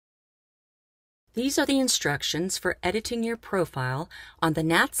These are the instructions for editing your profile on the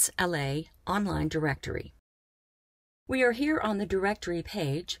NATS LA online directory. We are here on the directory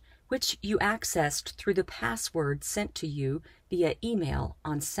page, which you accessed through the password sent to you via email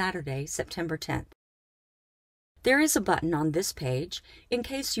on Saturday, September 10th. There is a button on this page in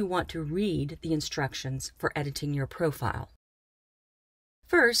case you want to read the instructions for editing your profile.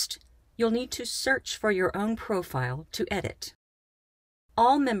 First, you'll need to search for your own profile to edit.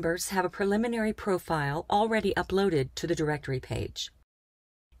 All members have a preliminary profile already uploaded to the directory page.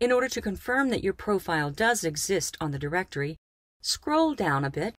 In order to confirm that your profile does exist on the directory, scroll down a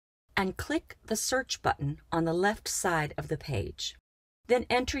bit and click the search button on the left side of the page. Then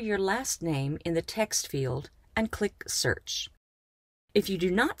enter your last name in the text field and click Search. If you do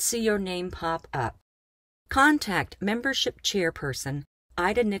not see your name pop up, contact Membership Chairperson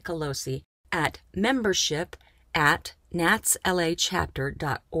Ida Nicolosi at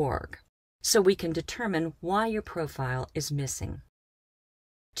membership@natslachapter.org so we can determine why your profile is missing.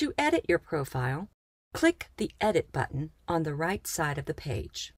 To edit your profile, click the Edit button on the right side of the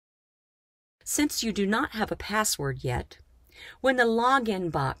page. Since you do not have a password yet, when the login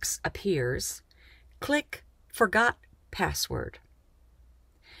box appears, click Forgot Password.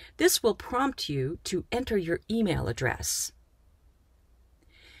 This will prompt you to enter your email address.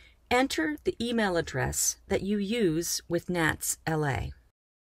 Enter the email address that you use with NATS LA.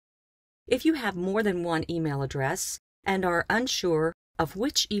 If you have more than one email address and are unsure of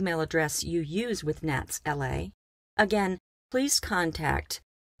which email address you use with NATS LA, again, please contact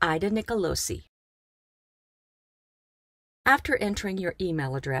Ida Nicolosi. After entering your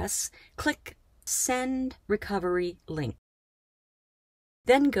email address, click Send Recovery Link.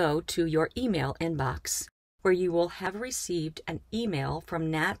 Then go to your email inbox, where you will have received an email from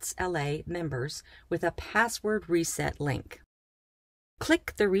NATS LA members with a password reset link.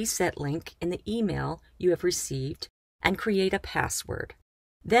 Click the reset link in the email you have received and create a password.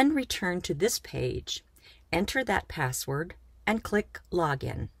 Then return to this page, enter that password, and click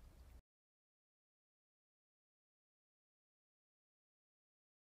Login.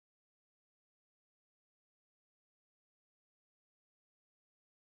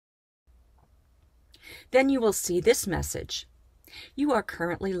 Then you will see this message. You are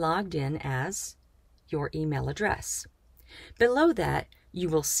currently logged in as your email address. Below that, you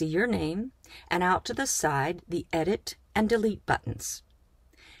will see your name, and out to the side, the Edit and Delete buttons.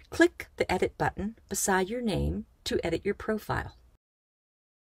 Click the Edit button beside your name to edit your profile.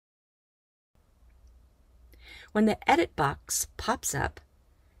 When the Edit box pops up,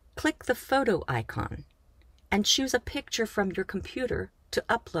 click the photo icon and choose a picture from your computer to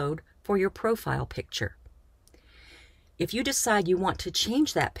upload for your profile picture. If you decide you want to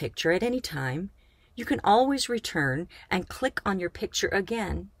change that picture at any time, you can always return and click on your picture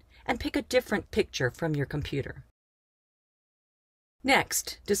again and pick a different picture from your computer.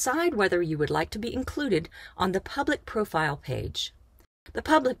 Next, decide whether you would like to be included on the public profile page. The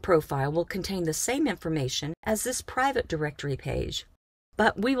public profile will contain the same information as this private directory page,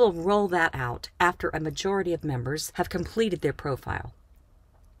 but we will roll that out after a majority of members have completed their profile.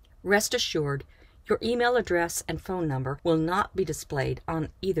 Rest assured, your email address and phone number will not be displayed on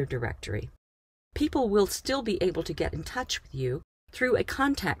either directory. People will still be able to get in touch with you through a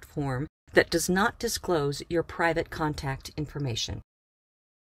contact form that does not disclose your private contact information.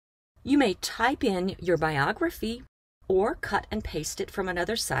 You may type in your biography or cut and paste it from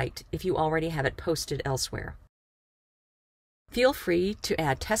another site if you already have it posted elsewhere. Feel free to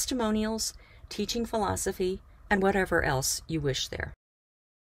add testimonials, teaching philosophy, and whatever else you wish there.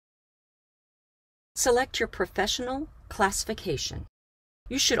 Select your professional classification.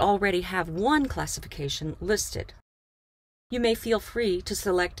 You should already have one classification listed. You may feel free to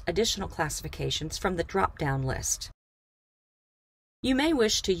select additional classifications from the drop-down list. You may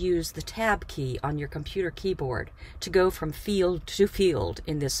wish to use the Tab key on your computer keyboard to go from field to field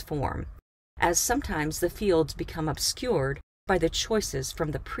in this form, as sometimes the fields become obscured by the choices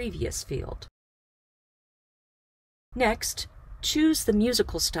from the previous field. Next, choose the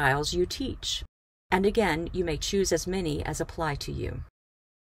musical styles you teach. And again, you may choose as many as apply to you.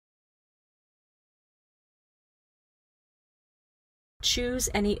 Choose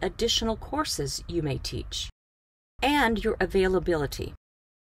any additional courses you may teach, and your availability.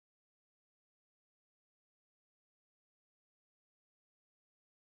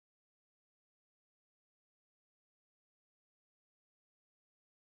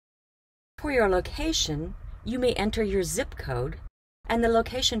 For your location, you may enter your zip code, and the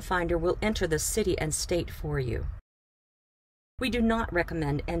location finder will enter the city and state for you. We do not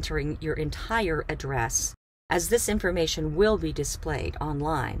recommend entering your entire address, as this information will be displayed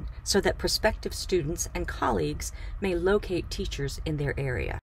online so that prospective students and colleagues may locate teachers in their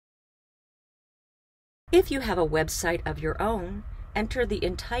area. If you have a website of your own, enter the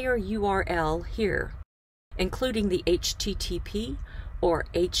entire URL here, including the HTTP or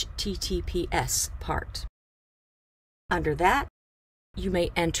HTTPS part. Under that, you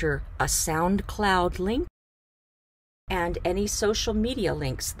may enter a SoundCloud link and any social media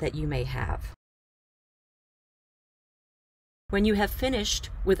links that you may have. When you have finished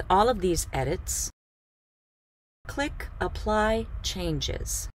with all of these edits, click Apply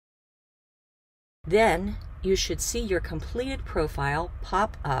Changes. Then you should see your completed profile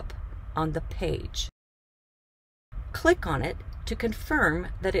pop up on the page. Click on it to confirm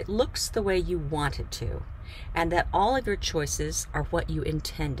that it looks the way you want it to, and that all of your choices are what you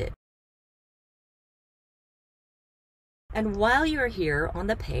intended. And while you're here on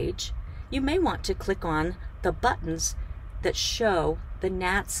the page, you may want to click on the buttons that show the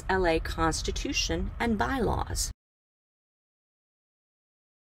NATS LA Constitution and bylaws.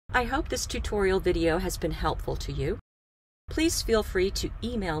 I hope this tutorial video has been helpful to you. Please feel free to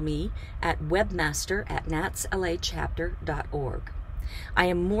email me at webmaster@natslachapter.org. I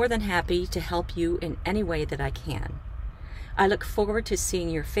am more than happy to help you in any way that I can. I look forward to seeing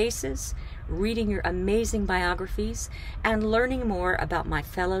your faces, reading your amazing biographies, and learning more about my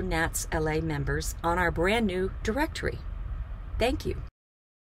fellow NATS LA members on our brand new directory. Thank you.